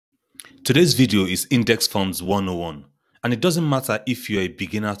Today's video is Index Funds 101, and it doesn't matter if you're a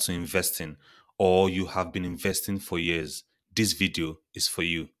beginner to investing or you have been investing for years. This video is for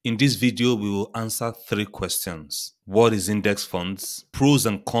you. In this video, we will answer 3 questions. What is index funds? Pros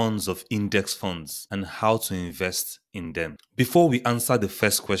and cons of index funds and how to invest in them. Before we answer the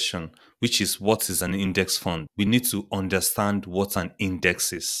first question, which is what is an index fund, we need to understand what an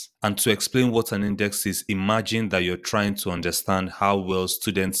index is. And to explain what an index is, imagine that you're trying to understand how well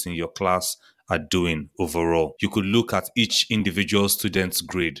students in your class are doing overall. You could look at each individual student's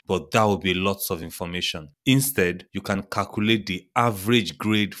grade, but that would be lots of information. Instead, you can calculate the average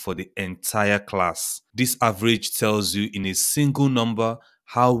grade for the entire class. This average tells you in a single number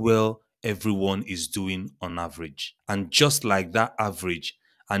how well everyone is doing on average. And just like that average,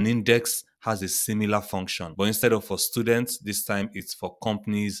 an index has a similar function, but instead of for students, this time it's for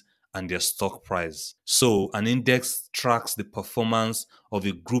companies and their stock price. So an index tracks the performance of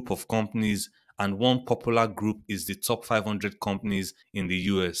a group of companies, and one popular group is the top 500 companies in the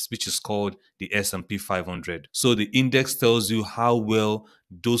US, which is called the S&P 500. So the index tells you how well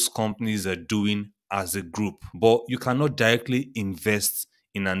those companies are doing as a group, but you cannot directly invest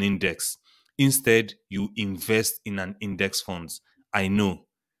in an index. Instead, you invest in an index funds. I know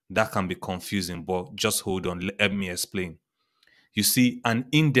that can be confusing, but just hold on, let me explain. You see, an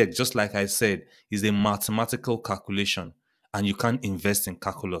index, just like I said, is a mathematical calculation, and you can't invest in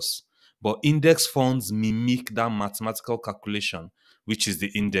calculus. But index funds mimic that mathematical calculation, which is the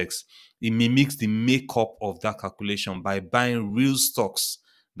index. It mimics the makeup of that calculation by buying real stocks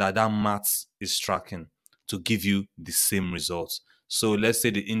that math is tracking to give you the same results. So let's say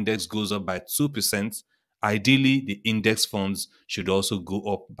the index goes up by 2%. Ideally, the index funds should also go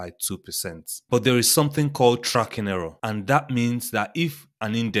up by 2%. But there is something called tracking error. And that means that if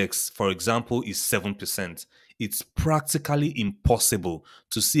an index, for example, is 7%, it's practically impossible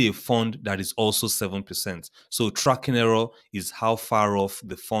to see a fund that is also 7%. So tracking error is how far off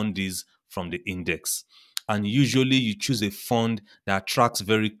the fund is from the index. And usually you choose a fund that tracks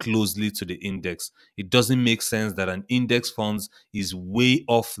very closely to the index. It doesn't make sense that an index fund is way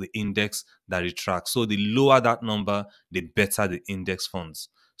off the index that it tracks. So the lower that number, the better the index funds.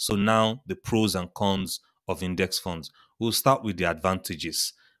 So now the pros and cons of index funds. We'll start with the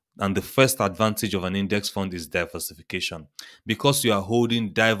advantages. And the first advantage of an index fund is diversification. Because you are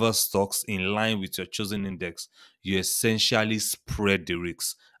holding diverse stocks in line with your chosen index, you essentially spread the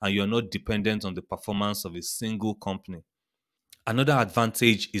risks and you're not dependent on the performance of a single company. Another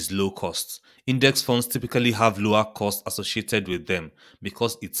advantage is low costs. Index funds typically have lower costs associated with them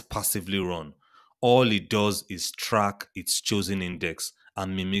because it's passively run. All it does is track its chosen index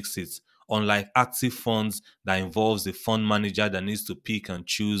and mimics it, unlike active funds that involves a fund manager that needs to pick and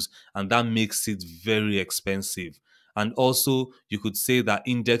choose, and that makes it very expensive. And also, you could say that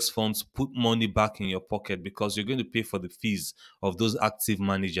index funds put money back in your pocket because you're going to pay for the fees of those active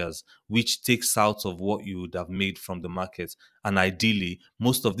managers, which takes out of what you would have made from the market. And ideally,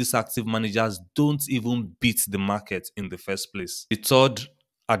 most of these active managers don't even beat the market in the first place. The third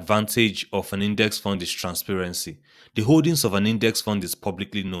advantage of an index fund is transparency. The holdings of an index fund is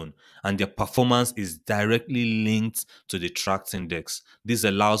publicly known and their performance is directly linked to the tracked index. This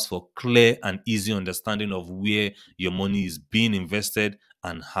allows for clear and easy understanding of where your money is being invested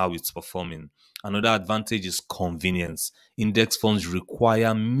and how it's performing. Another advantage is convenience. Index funds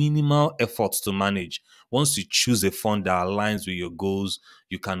require minimal effort to manage. Once you choose a fund that aligns with your goals,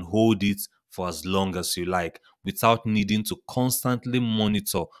 you can hold it for as long as you like without needing to constantly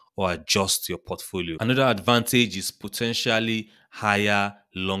monitor or adjust your portfolio. Another advantage is potentially higher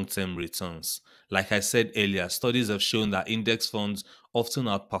long-term returns. Like I said earlier, studies have shown that index funds often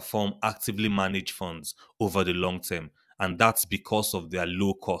outperform actively managed funds over the long term, and that's because of their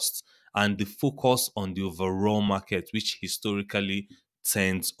low costs and the focus on the overall market, which historically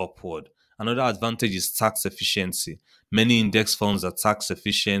tends upward. Another advantage is tax efficiency. Many index funds are tax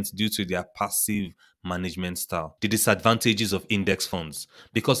efficient due to their passive management style. The disadvantages of index funds.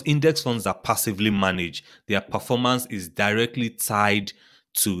 Because index funds are passively managed, their performance is directly tied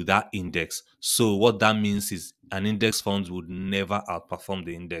to that index. So what that means is an index fund would never outperform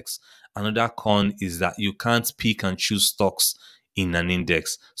the index. Another con is that you can't pick and choose stocks in an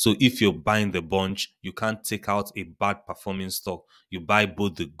index. So if you're buying the bunch, you can't take out a bad performing stock. You buy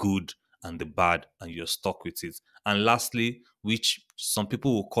both the good and the bad and you're stuck with it. And lastly, which some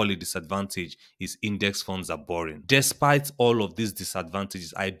people will call a disadvantage, is index funds are boring. Despite all of these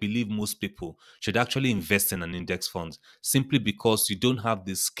disadvantages, I believe most people should actually invest in an index fund simply because you don't have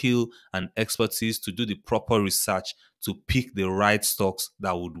the skill and expertise to do the proper research to pick the right stocks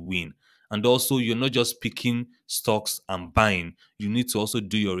that would win. And also, you're not just picking stocks and buying, you need to also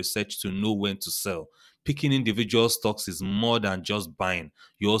do your research to know when to sell. Picking individual stocks is more than just buying.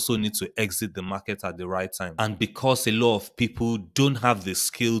 You also need to exit the market at the right time. And because a lot of people don't have the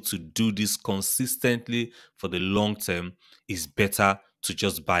skill to do this consistently for the long term, it's better to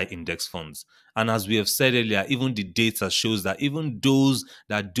just buy index funds. And as we have said earlier, even the data shows that even those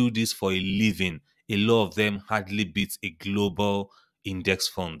that do this for a living, a lot of them hardly beat a global index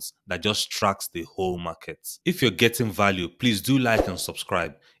funds that just tracks the whole market. If you're getting value, please do like and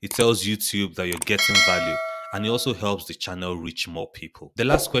subscribe. It tells YouTube that you're getting value, and it also helps the channel reach more people. The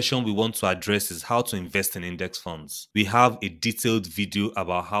last question we want to address is how to invest in index funds. We have a detailed video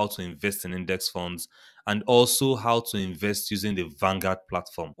about how to invest in index funds and also how to invest using the Vanguard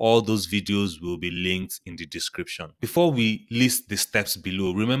platform. All those videos will be linked in the description. Before we list the steps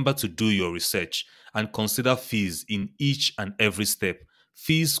below, remember to do your research and consider fees in each and every step.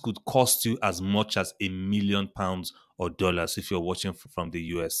 Fees could cost you as much as £1,000,000 or dollars if you're watching from the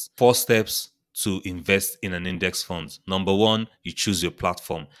US. 4 steps to invest in an index fund. Number one, you choose your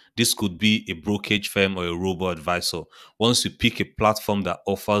platform. This could be a brokerage firm or a robo-advisor. Once you pick a platform that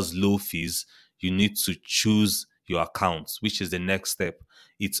offers low fees, you need to choose your account, which is the next step.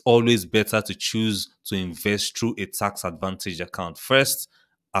 It's always better to choose to invest through a tax advantage account first,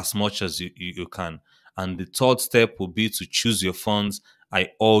 as much as you can. And the third step will be to choose your funds. I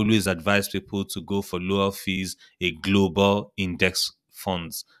always advise people to go for lower fees, a global index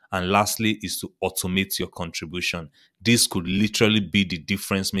funds. And lastly is to automate your contribution. This could literally be the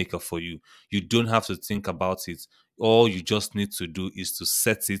difference maker for you. You don't have to think about it. All you just need to do is to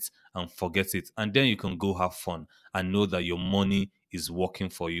set it and forget it. And then you can go have fun and know that your money is working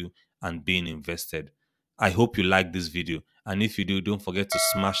for you and being invested. I hope you like this video. And if you do, don't forget to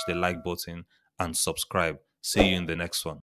smash the like button and subscribe. See you in the next one.